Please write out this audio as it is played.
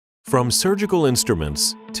From surgical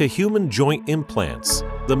instruments to human joint implants,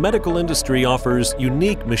 the medical industry offers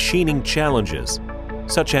unique machining challenges,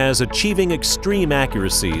 such as achieving extreme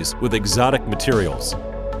accuracies with exotic materials.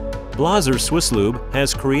 Blaser Swisslube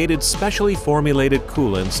has created specially formulated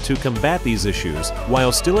coolants to combat these issues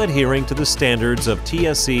while still adhering to the standards of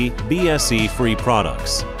TSE, BSE-free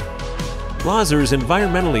products. Blaser's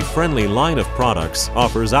environmentally friendly line of products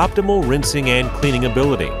offers optimal rinsing and cleaning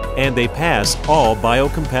ability, and they pass all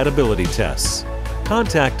biocompatibility tests.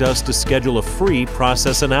 Contact us to schedule a free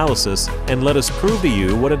process analysis and let us prove to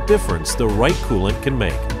you what a difference the right coolant can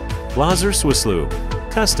make. Blaser Swisslube.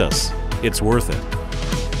 Test us. It's worth it.